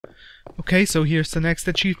Okay, so here's the next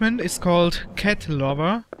achievement. It's called Cat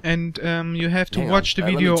Lover, and you have to watch the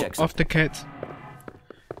video of the cat.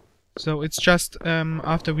 So it's just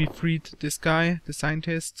after we freed this guy, the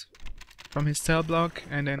scientist, from his cell block,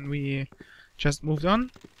 and then we just moved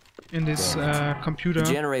on in this computer.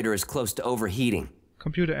 The generator is close to overheating.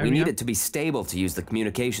 Computer area. We need it to be stable to use the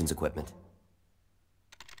communications equipment.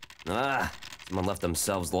 Someone left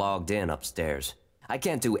themselves logged in upstairs. I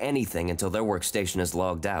can't do anything until their workstation is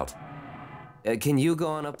logged out. Can you go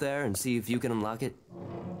on up there and see if you can unlock it?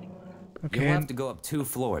 Okay. You'll have to go up 2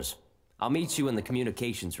 floors. I'll meet you in the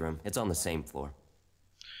communications room. It's on the same floor.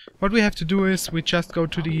 What we have to do is we just go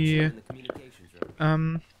to the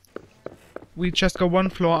we just go 1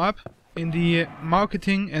 floor up in the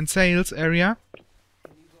marketing and sales area.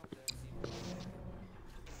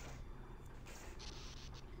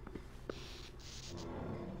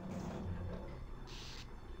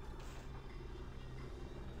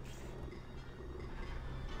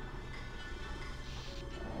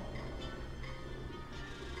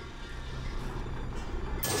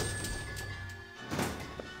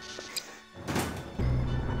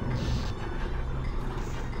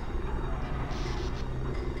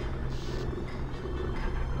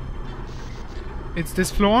 It's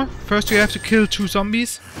this floor. First you have to kill 2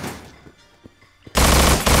 zombies.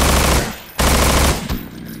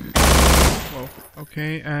 Whoa,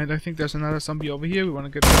 okay, and I think there's another zombie over here. We want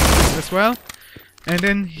to get rid of this as well. And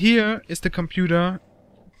then here is the computer,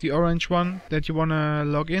 the orange one that you want to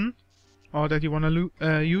log in, or that you want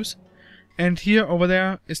to use. And here over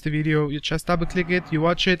there is the video. You just double click it, you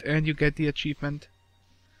watch it, and you get the achievement.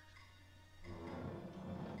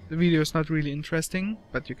 The video is not really interesting,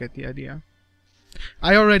 but you get the idea.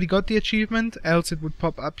 I already got the achievement, else it would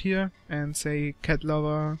pop up here and say cat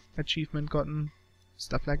lover, achievement gotten,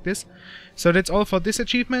 stuff like this. So that's all for this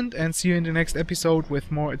achievement, and see you in the next episode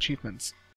with more achievements.